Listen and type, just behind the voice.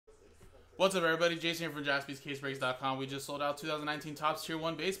What's up, everybody? Jason here from JaspysCaseBreaks.com. We just sold out 2019 Topps Tier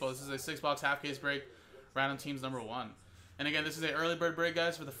 1 Baseball. This is a 6-box half case break, random teams number 1. And again, this is a early bird break,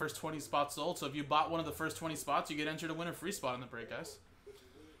 guys, for the first 20 spots sold. So if you bought one of the first 20 spots, you get entered to win a free spot in the break, guys.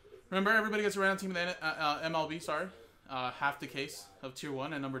 Remember, everybody gets a random team in the MLB, sorry. Half the case of Tier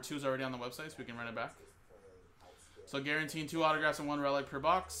 1, and number 2 is already on the website, so we can run it back. So guaranteeing 2 autographs and 1 relic per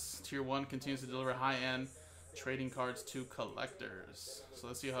box. Tier 1 continues to deliver high-end trading cards to collectors. So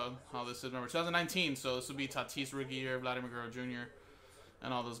let's see how this is. Remember, 2019, so this will be Tatis rookie year, Vladimir Guerrero Jr.,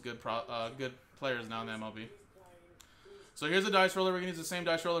 and all those good players now in the MLB. So here's the dice roller. We're going to use the same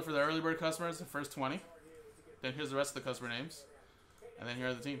dice roller for the early bird customers, the first 20. Then here's the rest of the customer names. And then here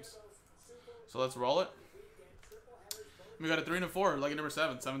are the teams. So let's roll it. We got a 3 and a 4, lucky number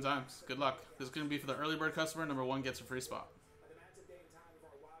 7 times. Good luck. This is going to be for the early bird customer. Number 1 gets a free spot.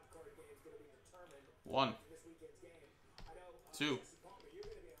 1, 2,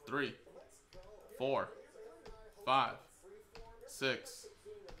 3, 4, 5, 6,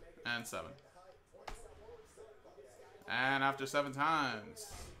 and 7. And after 7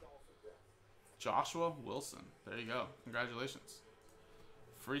 times, Joshua Wilson. There you go. Congratulations.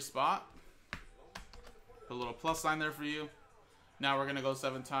 Free spot. Put a little plus sign there for you. Now we're going to go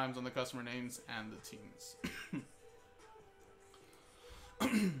 7 times on the customer names and the teams.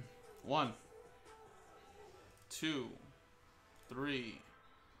 1, 2, 3,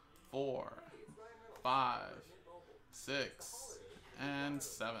 4, 5, 6, and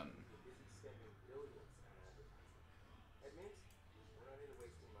 7.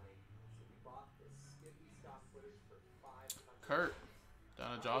 Kurt,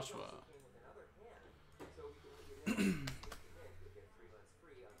 down to Joshua.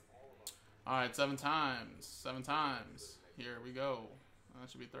 Alright, 7 times. 7 times. Here we go. That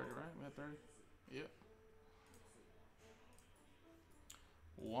should be 30, right? We had 30? Yep.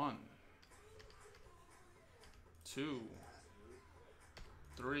 1, 2,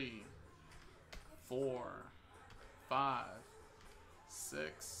 3, 4, 5,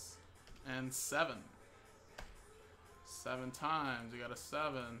 6, and 7. 7 times. We got a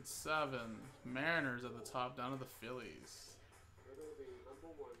 7, 7. Mariners at the top, down to the Phillies.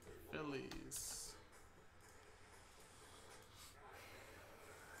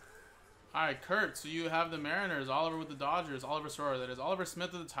 Alright, Kurt, so you have the Mariners, Oliver with the Dodgers, Oliver Soror, that is, Oliver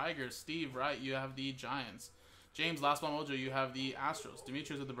Smith with the Tigers, Steve, right, you have the Giants, James, Last Ball Mojo, you have the Astros,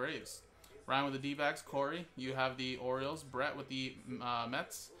 Demetrius with the Braves, Ryan with the D-backs, Corey, you have the Orioles, Brett with the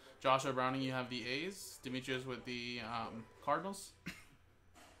Mets, Joshua Browning, you have the A's, Demetrius with the Cardinals,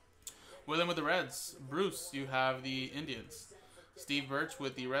 William with the Reds, Bruce, you have the Indians, Steve Birch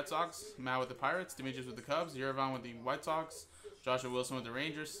with the Red Sox, Matt with the Pirates, Demetrius with the Cubs, Yerevan with the White Sox, Joshua Wilson with the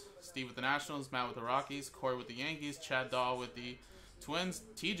Rangers, Steve with the Nationals, Matt with the Rockies, Corey with the Yankees, Chad Dahl with the Twins,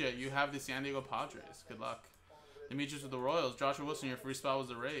 TJ, you have the San Diego Padres. Good luck. Demetrius with the Royals, Joshua Wilson, your free spot was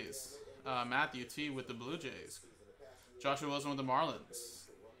the Rays, Matthew T with the Blue Jays, Joshua Wilson with the Marlins,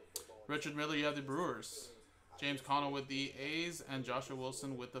 Richard Miller, you have the Brewers, James Connell with the A's, and Joshua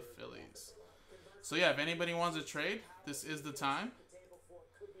Wilson with the Phillies. So yeah, if anybody wants to trade, this is the time.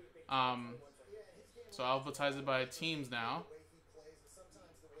 So I'll advertise it by teams now.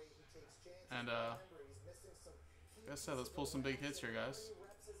 And like I said, let's pull some big hits here, guys.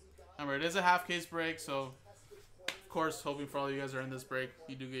 Remember, it is a half case break, so of course, hoping for all you guys are in this break,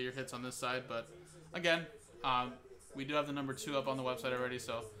 you do get your hits on this side. But again, we do have the number 2 up on the website already,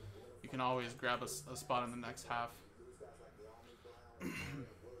 so you can always grab a spot in the next half.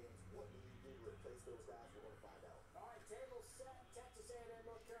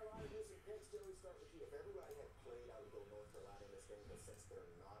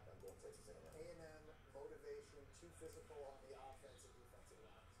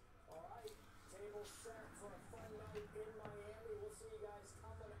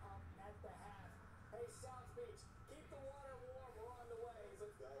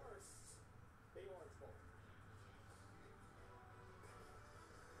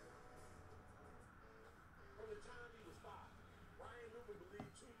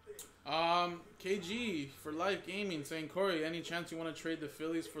 KG for Life Gaming saying, Corey, any chance you want to trade the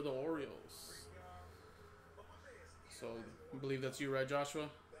Phillies for the Orioles? So I believe that's you, right, Joshua?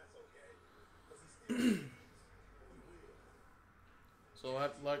 So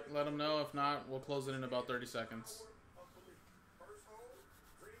let them know. If not, we'll close it in about 30 seconds.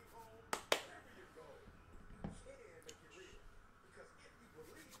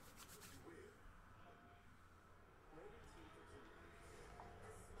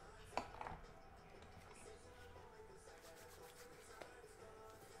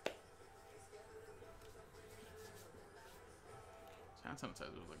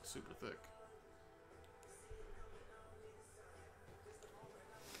 sanitizer was like super thick.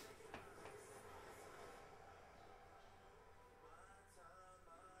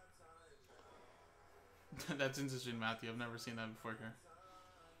 That's interesting, Matthew. I've never seen that before here.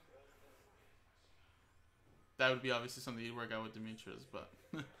 That would be obviously something you'd work out with Demetrius, but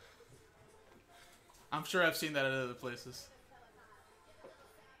I'm sure I've seen that at other places.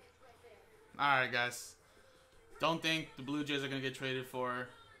 Alright, guys. Don't think the Blue Jays are going to get traded for.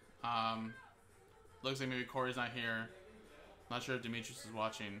 Looks like maybe Corey's not here. Not sure if Demetrius is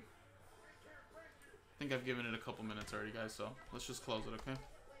watching. I think I've given it a couple minutes already, guys, so let's just close it, okay?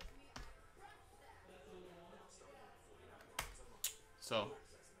 So,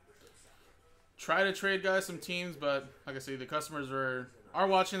 try to trade, guys, some teams, but like I said, the customers are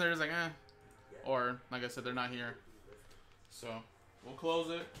watching. They're just like, eh. Or, like I said, they're not here. So, we'll close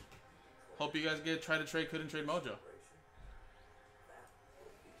it. Hope you guys try to trade Couldn't Trade Mojo.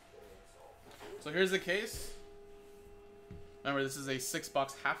 So, here's the case. Remember, this is a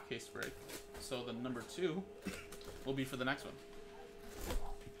 6-box half case break. So, the number 2 will be for the next one.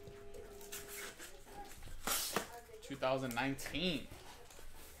 2019.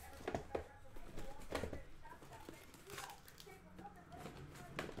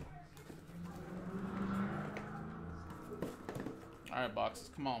 Alright, boxes.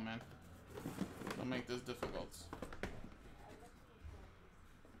 Come on, man. Don't make this difficult.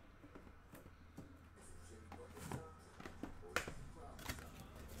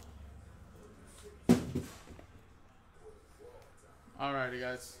 Alrighty,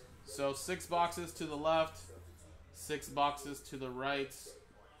 guys. So 6 boxes to the left, 6 boxes to the right. See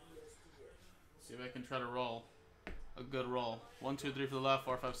if I can try to roll a good roll. 1, 2, 3 for the left,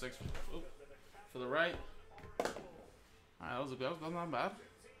 4, 5, 6 for the right. Alright, that was not bad.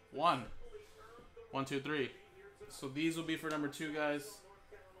 1, 2, 3. So these will be for number 2, guys.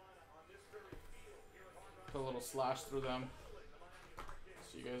 Put a little slash through them,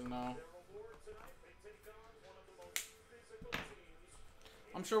 so you guys know.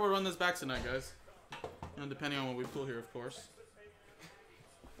 I'm sure we'll run this back tonight, guys. You know, depending on what we pull here, of course.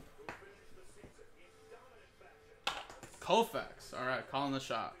 Koufax. All right, calling the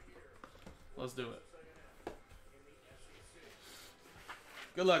shot. Let's do it.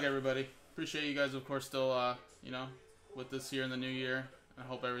 Good luck, everybody. Appreciate you guys, of course, still, you know, with this here in the new year. I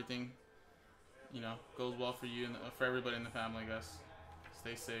hope everything, you know, goes well for you and for everybody in the family, guys.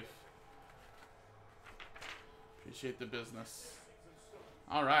 Stay safe. Appreciate the business.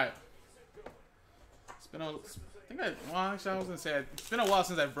 All right. It's been a, actually, I was gonna say it's been a while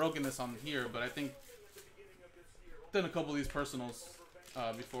since I've broken this on here, but I think I've done a couple of these personals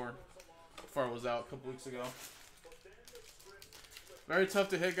before I was out a couple weeks ago. Very tough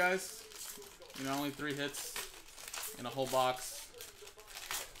to hit, guys. You know, only 3 hits in a whole box.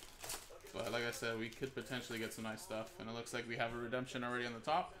 But like I said, we could potentially get some nice stuff, and it looks like we have a redemption already on the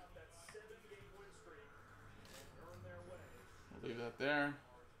top. We'll leave that there.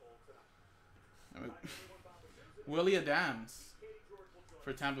 Willie Adams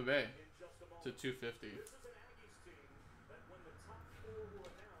for Tampa Bay to 250.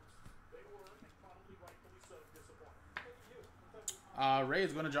 Ray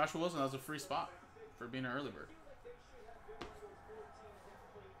is going to Joshua Wilson. That was a free spot for being an early bird.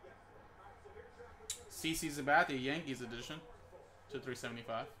 CC Sabathia, Yankees edition to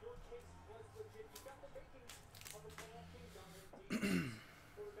 375.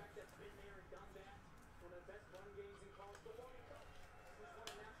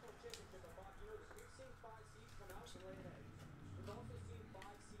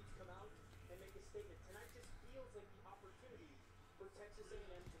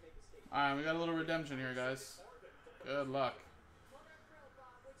 Alright, we got a little redemption here, guys. Good luck.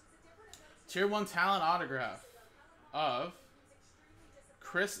 Tier 1 talent autograph of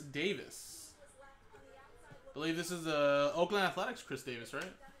Chris Davis. I believe this is the Oakland Athletics Chris Davis, right?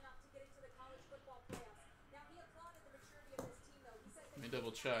 Let me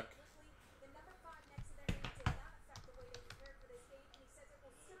double check.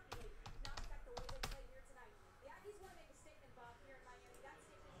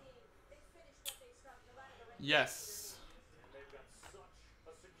 Yes.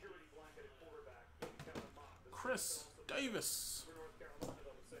 Chris Davis. Alright.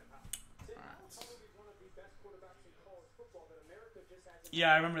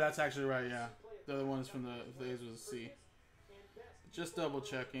 Yeah, I remember that's actually right, yeah. The other ones from the A's was a C. Just double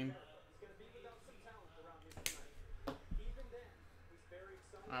checking.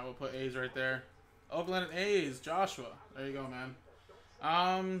 Alright, we'll put A's right there. Oakland A's, Joshua. There you go,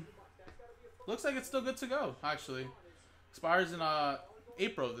 man. Looks like it's still good to go, actually. Expires in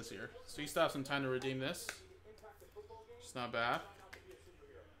April of this year. So you still have some time to redeem this. It's not bad.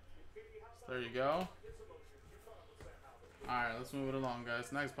 So there you go. Alright, let's move it along,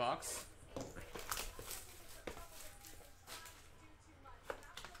 guys. Next box.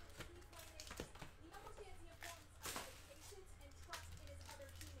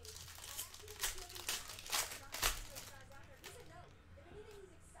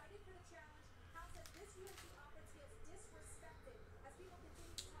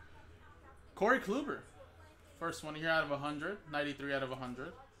 Corey Kluber. First one here out of 100. 93 out of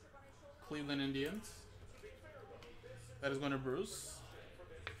 100. Cleveland Indians. That is going to Bruce.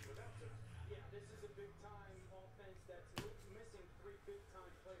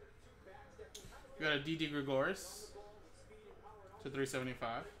 We got a D.D. Gregorius to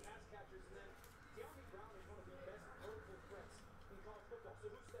 375.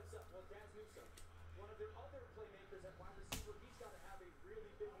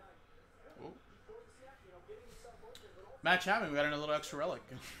 Matt Chapman, we got in a little extra relic.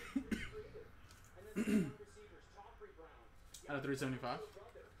 Out of 375.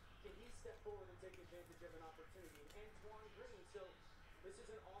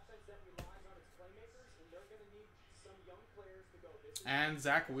 And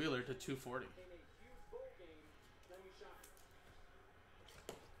Zach Wheeler to 240.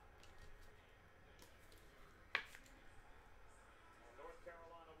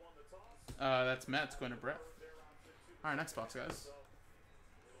 That's Mets going to Brett. Alright, next box, guys.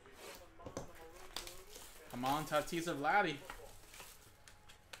 Come on, Tatis of Vladdy.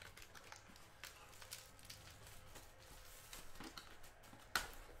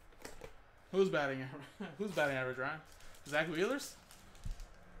 Who's batting average, Ryan? Zach Wheeler's?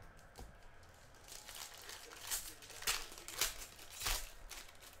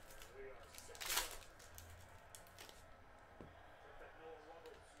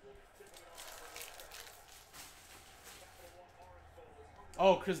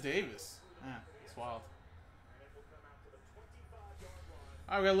 Oh, Chris Davis. Man, it's wild.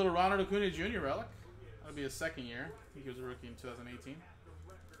 Alright, we got a little Ronald Acuna Jr. relic. That'll be his second year. I think he was a rookie in 2018.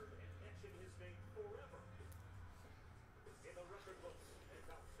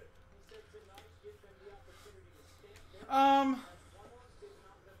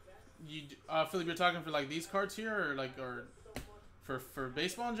 Philip, you're talking for like these cards here, or for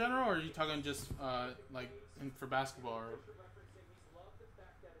baseball in general, or are you talking just for basketball? Or?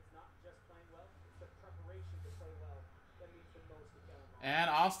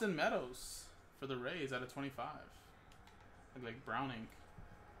 And Austin Meadows for the Rays out of 25. Like brown ink.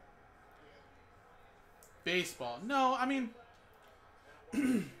 Baseball. No, I mean,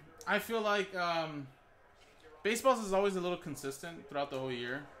 I feel like baseball is always a little consistent throughout the whole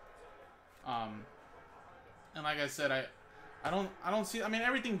year. And like I said, I don't see. I mean,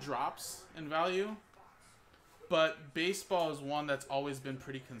 everything drops in value, but baseball is one that's always been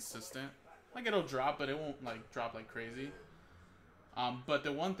pretty consistent. Like it'll drop, but it won't like drop like crazy. But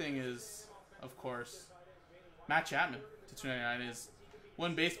the one thing is, of course, Matt Chapman to 299 is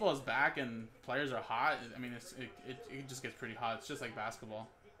when baseball is back and players are hot. I mean, it just gets pretty hot. It's just like basketball.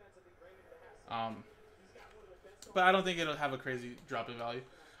 But I don't think it'll have a crazy drop in value.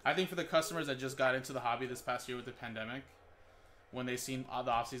 I think for the customers that just got into the hobby this past year with the pandemic, when they seen all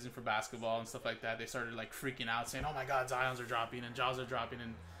the offseason for basketball and stuff like that, they started like freaking out, saying, "Oh my God, Zions are dropping and Jaws are dropping,"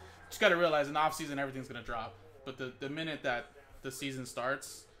 and just got to realize in the offseason everything's gonna drop. But the minute that the season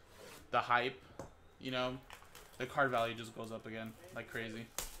starts, the hype, the card value just goes up again like crazy.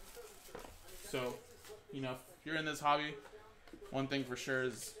 So, if you're in this hobby, one thing for sure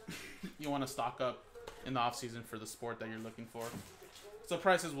is you want to stock up in the off season for the sport that you're looking for. So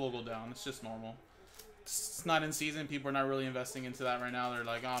prices will go down. It's just normal. It's not in season. People are not really investing into that right now. They're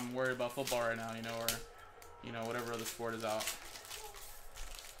like, oh, I'm worried about football right now, or whatever other sport is out.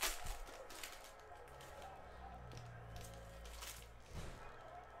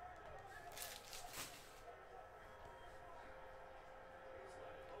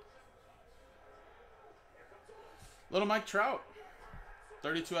 Little Mike Trout,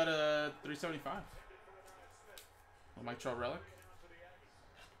 32 out of 375. Little Mike Trout relic.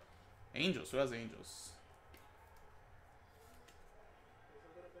 Angels. Who has Angels?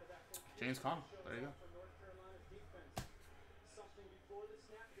 James Conner. There you go.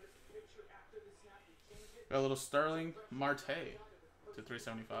 Got a little Sterling Marte to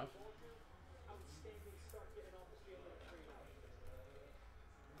 375.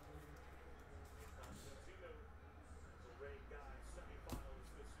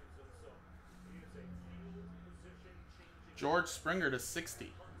 George Springer to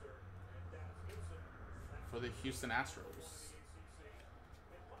 60 for the Houston Astros.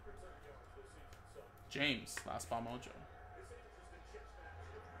 James, last ball mojo.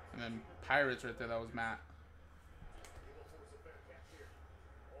 And then Pirates right there, that was Matt.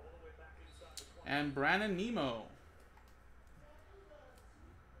 And Brandon Nemo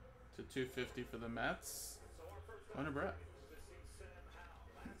to 250 for the Mets. Owner Brett.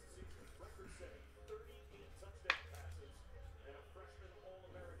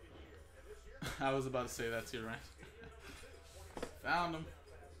 I was about to say that too, right? Found him.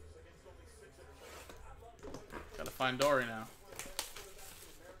 Gotta find Dory now.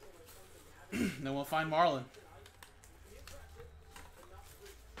 Then we'll find Marlin.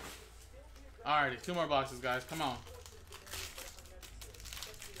 Alrighty, 2 more boxes, guys. Come on.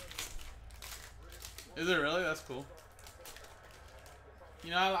 Is it really? That's cool.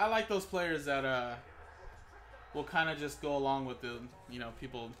 You know, I like those players that will kind of just go along with the, you know,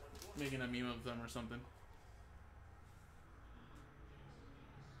 people making a meme of them or something.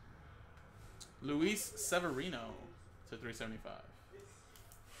 Luis Severino to 375.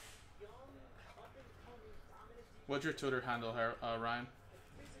 What's your Twitter handle, Ryan?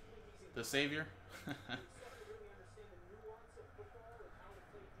 The Savior?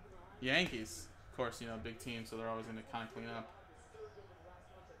 Yankees. Of course, you know, big team, so they're always going to kind of clean up.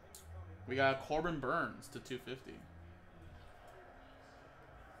 We got Corbin Burns to 250.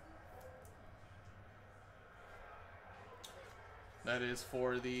 That is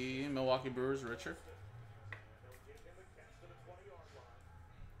for the Milwaukee Brewers, Richard.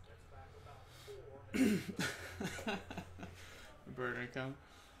 Burner account.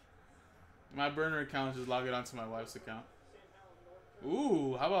 My burner account, just log it onto my wife's account.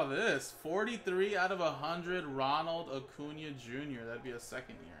 Ooh, how about this? 43 out of 100, Ronald Acuna Jr. That'd be a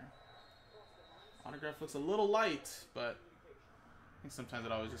second year. Autograph looks a little light, but I think sometimes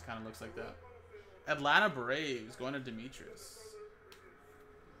it always just kind of looks like that. Atlanta Braves going to Demetrius.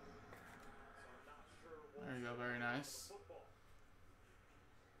 There you go, very nice.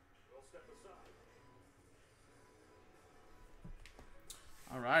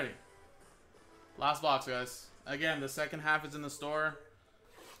 Alrighty. Last box, guys. Again, the second half is in the store.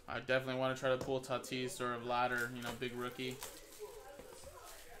 I definitely want to try to pull Tatis or Vlad, you know, big rookie.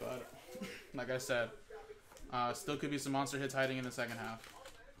 But, like I said, still could be some monster hits hiding in the second half.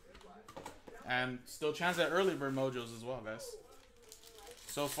 And still chance at early bird mojos as well, guys.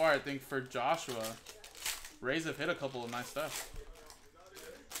 So far, I think for Joshua, Rays have hit a couple of nice stuff.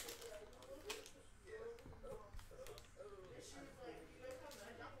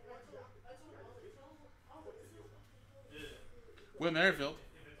 Whit Merrifield.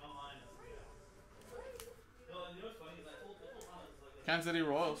 Kansas City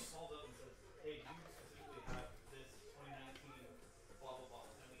Royals.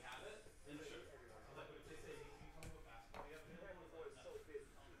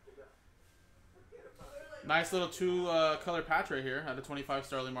 Nice little 2-color patch right here out of 25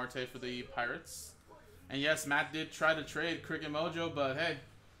 Starling Marte for the Pirates. And yes, Matt did try to trade Cricket Mojo, but hey,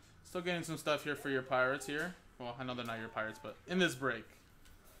 still getting some stuff here for your Pirates here. Well, I know they're not your Pirates, but in this break,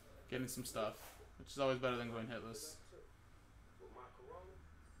 getting some stuff, which is always better than going hitless.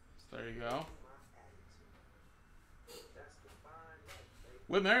 So there you go.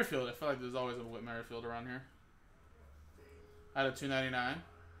 Whit Merrifield. I feel like there's always a Whit Merrifield around here. Out of 299.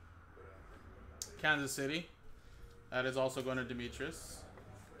 Kansas City. That is also going to Demetrius.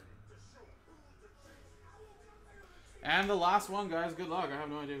 And the last one, guys. Good luck. I have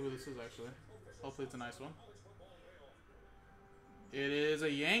no idea who this is, actually. Hopefully it's a nice one. It is a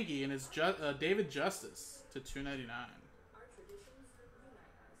Yankee, and it's David Justice to 299.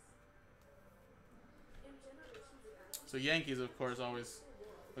 So Yankees, of course, always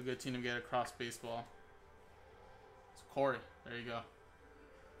a good team to get across baseball. It's Corey. There you go.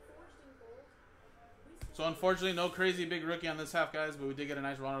 So unfortunately, no crazy big rookie on this half, guys, but we did get a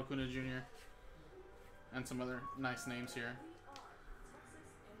nice Ronald Acuna Jr. and some other nice names here.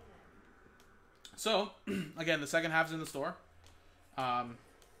 So, again, the second half is in the store.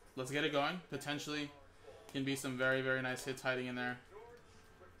 Let's get it going. Potentially can be some very, very nice hits hiding in there.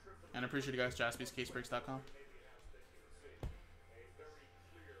 And I appreciate you guys, JaspysCaseBreaks.com.